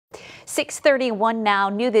6:31 now.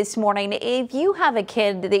 New this morning, if you have a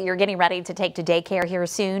kid that you're getting ready to take to daycare here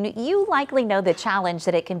soon, you likely know the challenge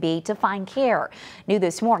that it can be to find care. New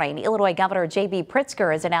this morning, Illinois Governor J.B.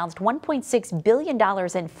 Pritzker has announced $1.6 billion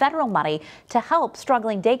in federal money to help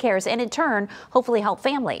struggling daycares and in turn, hopefully help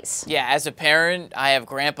families. Yeah, as a parent, I have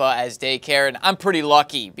grandpa as daycare and I'm pretty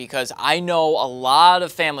lucky because I know a lot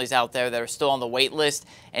of families out there that are still on the wait list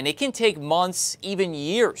and it can take months, even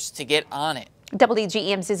years to get on it.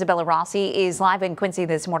 WGEM's Isabella Rossi is live in Quincy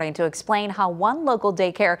this morning to explain how one local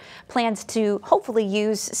daycare plans to hopefully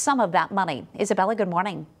use some of that money. Isabella, good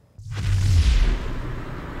morning.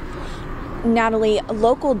 Natalie,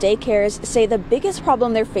 local daycares say the biggest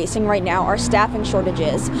problem they're facing right now are staffing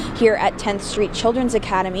shortages. Here at 10th Street Children's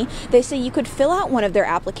Academy, they say you could fill out one of their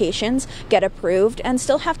applications, get approved, and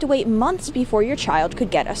still have to wait months before your child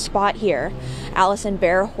could get a spot here. Allison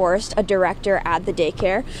Bearhorst, a director at the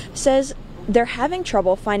daycare, says they're having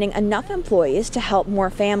trouble finding enough employees to help more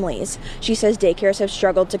families. She says daycares have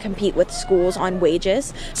struggled to compete with schools on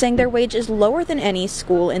wages, saying their wage is lower than any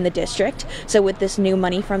school in the district. So with this new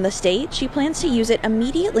money from the state, she plans to use it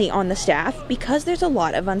immediately on the staff because there's a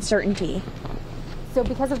lot of uncertainty. So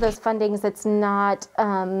because of those fundings, it's not,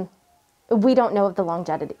 we don't know of the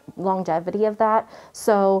longevity of that.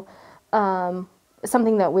 So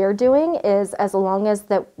something that we're doing is, as long as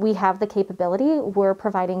that we have the capability, we're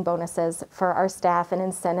providing bonuses for our staff and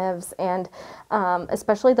incentives, and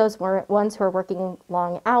especially those ones who are working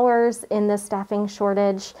long hours in the staffing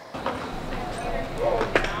shortage.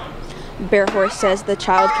 Bearhorst says the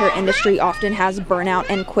childcare industry often has burnout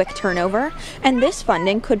and quick turnover, and this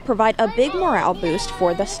funding could provide a big morale boost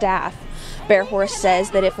for the staff. Bearhorst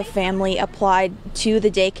says that if a family applied to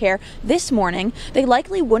the daycare this morning, they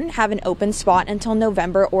likely wouldn't have an open spot until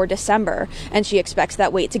November or December, and she expects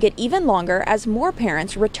that wait to get even longer as more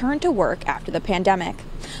parents return to work after the pandemic.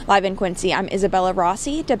 Live in Quincy, I'm Isabella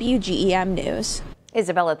Rossi, WGEM News.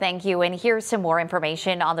 Isabella, thank you. And here's some more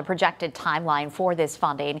information on the projected timeline for this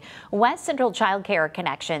funding. West Central Child Care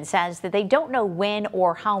Connection says that they don't know when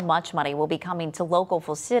or how much money will be coming to local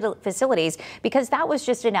facilities because that was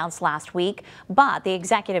just announced last week. But the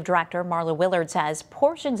executive director, Marla Willard, says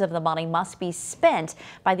portions of the money must be spent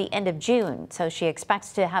by the end of June. So she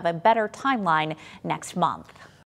expects to have a better timeline next month.